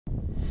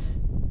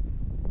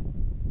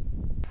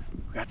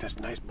We got this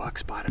nice buck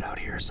spotted out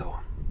here, so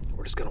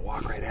we're just gonna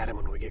walk right at him.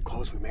 When we get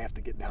close, we may have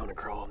to get down and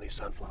crawl on these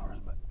sunflowers,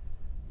 but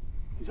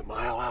he's a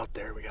mile out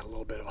there. We got a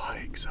little bit of a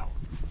hike, so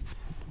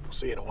we'll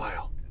see you in a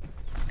while.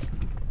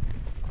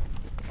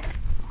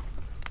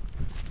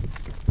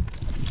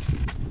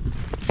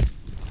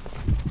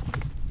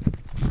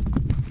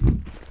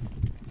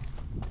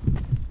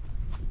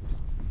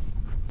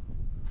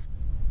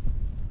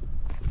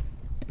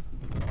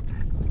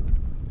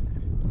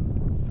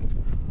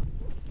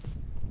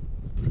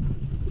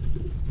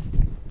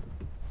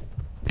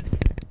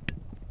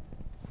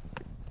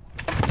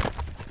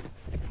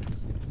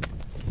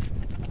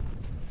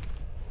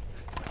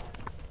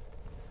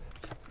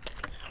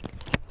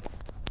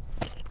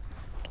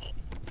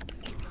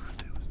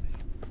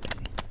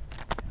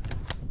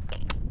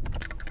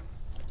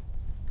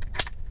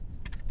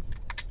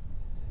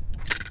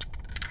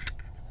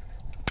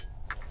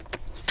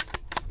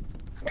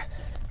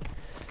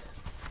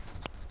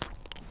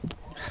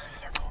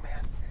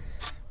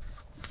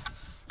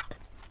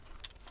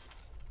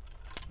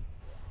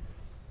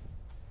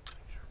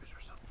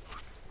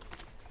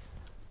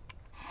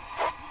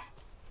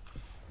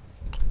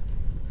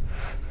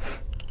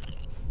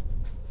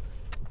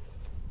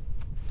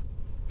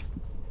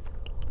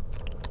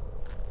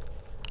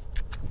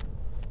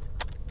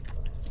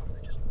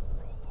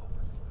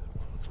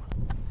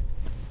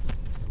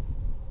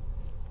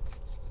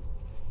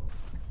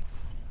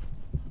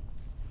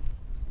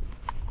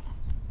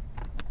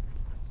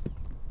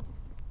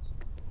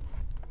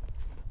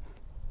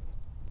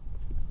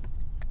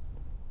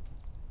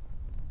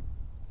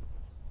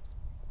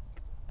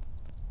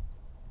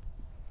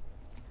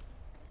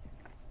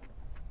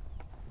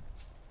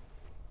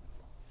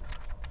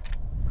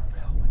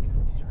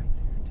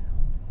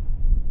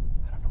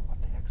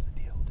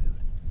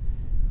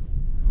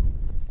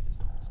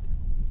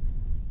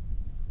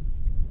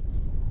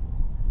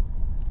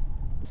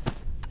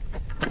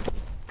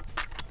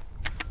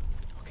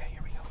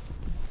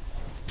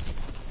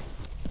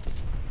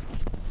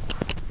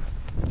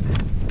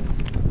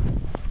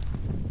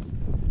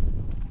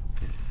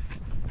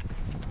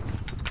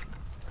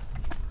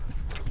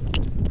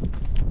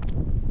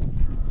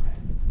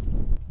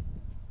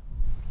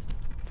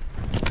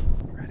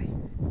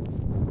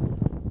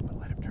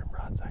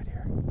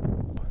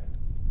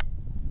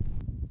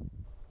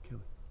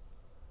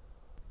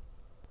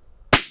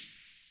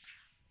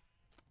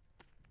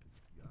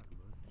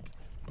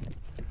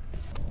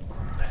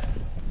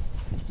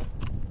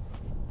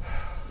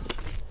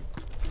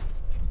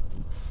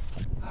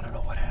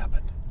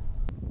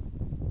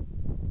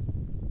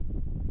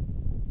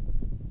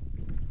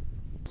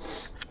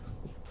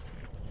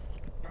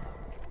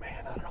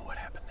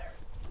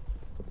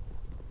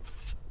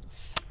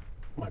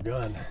 My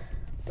gun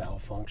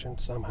malfunctioned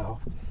somehow.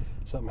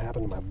 Something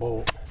happened to my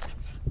bolt.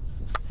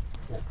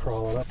 They're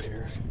crawling up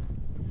here.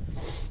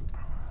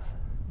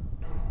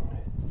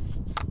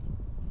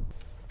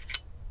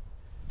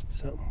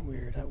 Something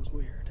weird. That was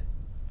weird.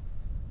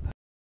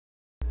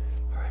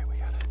 Alright,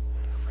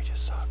 we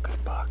just saw a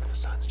good buck. The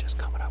sun's just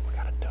coming up. We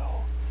got a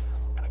doe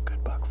and a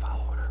good buck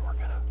following her. We're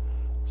gonna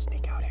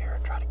sneak out here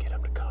and try to get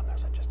him to come.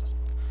 There's just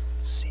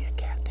a sea of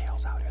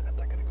cattails out here that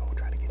they're gonna go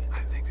try to get in.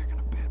 I think they're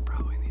gonna bed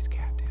probably in these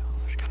cattails.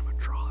 There's kind of a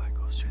draw that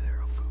goes through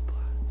their food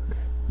plot. Okay.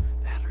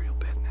 They had a real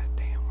bed in that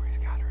dam where he's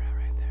got her at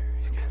right there.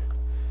 He's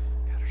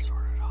got her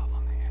sorted off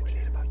on the edge. We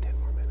need about 10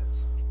 more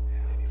minutes.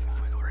 Yeah. Maybe 5.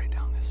 If we go right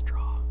down this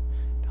draw,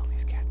 down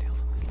these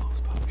cattails in this low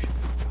spot, we should be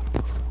able to cut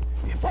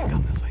him. If they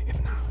come this way,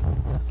 if not,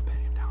 just bed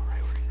him down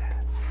right where he's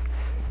at.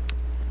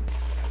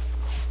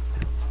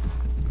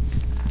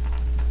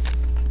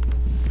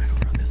 Right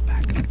over on this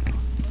back. They're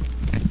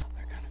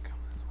gonna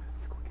come this way.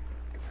 Let's go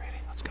get ready.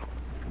 Let's go.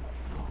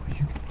 Oh, you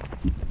can.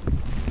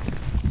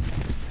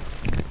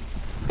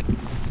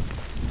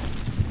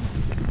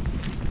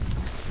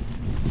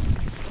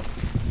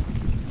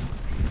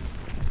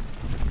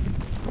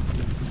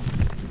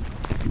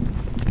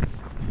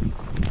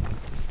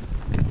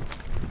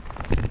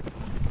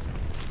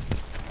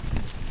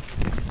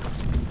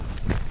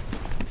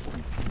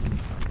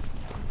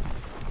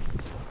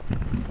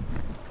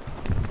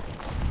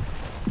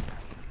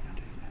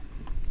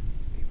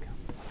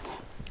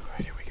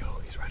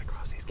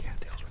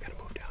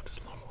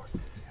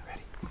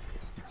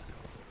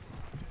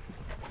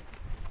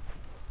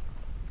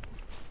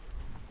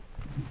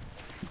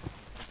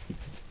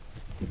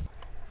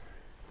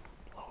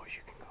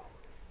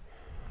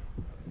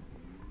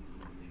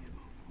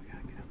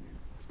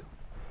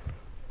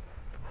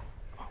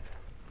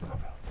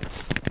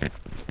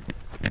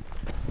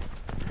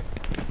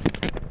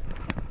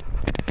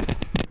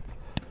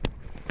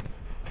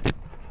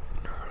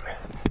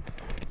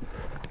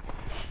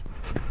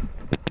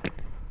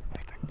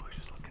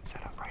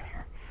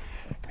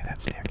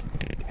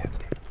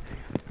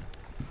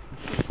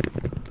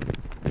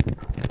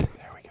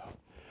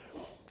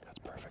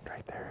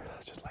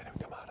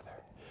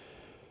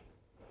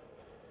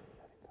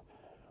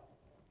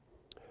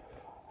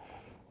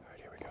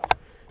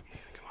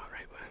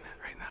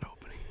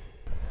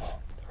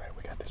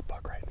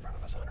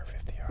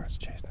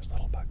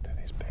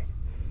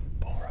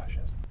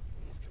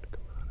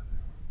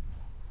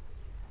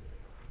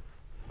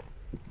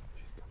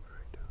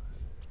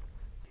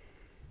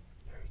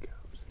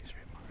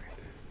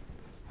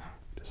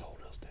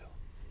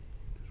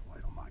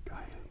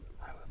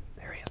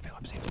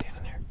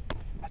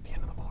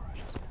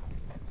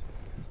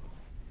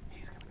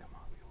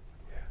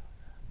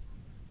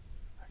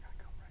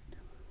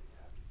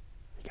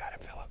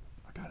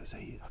 say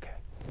he is. Okay.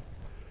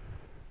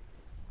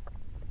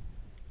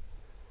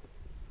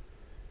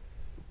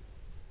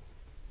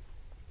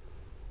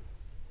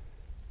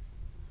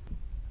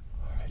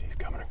 All right, he's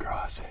coming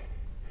across.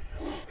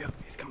 Yep,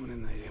 he's coming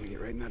in. He's gonna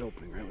get right in that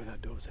opening, right where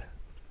that doe's at.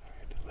 All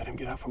right, let him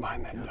get out from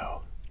behind that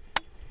doe.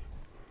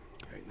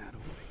 Right in that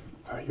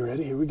opening. All right, you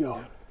ready? Here we go.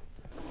 Yep.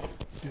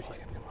 Dude, he's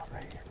gonna come up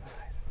right here.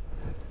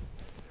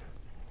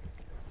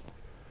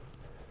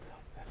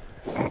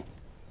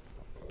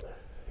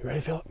 You ready,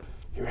 Philip?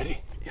 You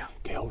ready? Yeah.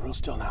 Okay, hold real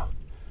still now.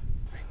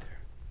 Right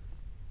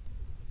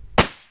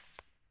there.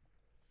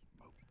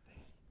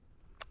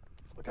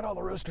 Look at all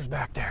the roosters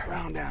back there.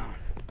 Round down.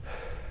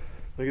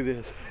 Look at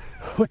this.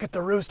 Look at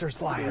the roosters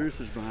flying. The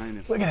rooster's behind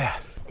him. Look at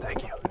that.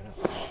 Thank you.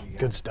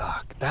 Good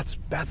stock. That's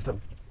the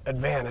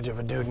advantage of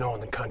a dude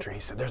knowing the country. He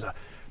said there's a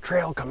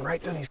trail coming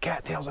right through these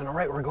cattails. I know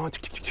right where we're going.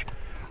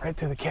 Right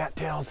through the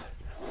cattails.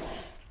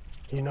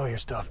 You know your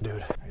stuff,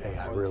 dude. Hey,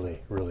 I really,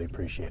 really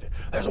appreciate it.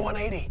 There's a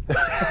 180.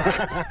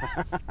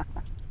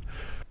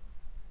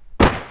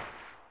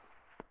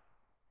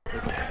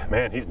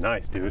 Man, he's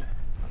nice, dude.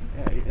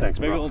 Yeah, Thanks,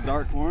 big bro. old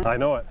dark horn. I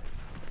know it.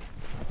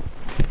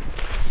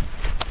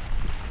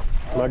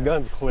 My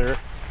gun's clear.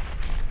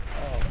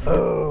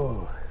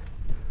 Oh,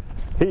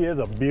 he is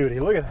a beauty.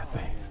 Look at that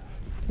thing.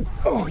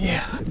 Oh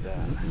yeah, Look at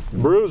that.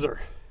 bruiser.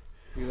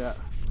 Look at that.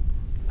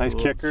 Nice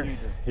Little kicker. cheater.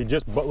 He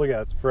just, but look at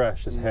it, it's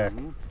fresh as heck.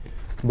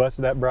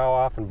 Busted that brow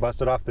off and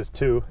busted off this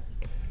too.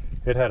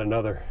 It had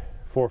another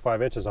 4 or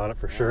 5 inches on it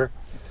for sure.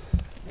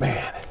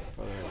 Man,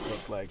 Brother, it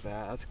looked like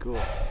that. That's cool.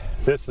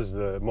 this is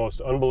the most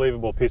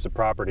unbelievable piece of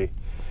property.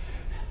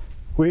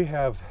 We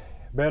have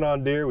been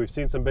on deer. We've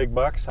seen some big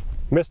bucks.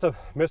 Missed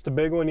a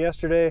big one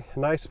yesterday.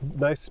 Nice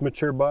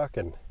mature buck,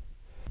 and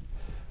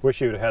wish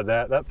you would have had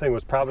that. That thing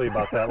was probably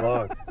about that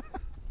long.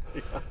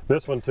 Yeah.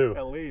 This one too.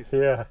 At least.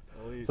 Yeah.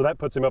 At least. So that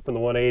puts him up in the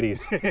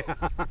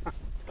 180s.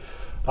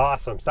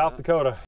 Awesome. South Dakota.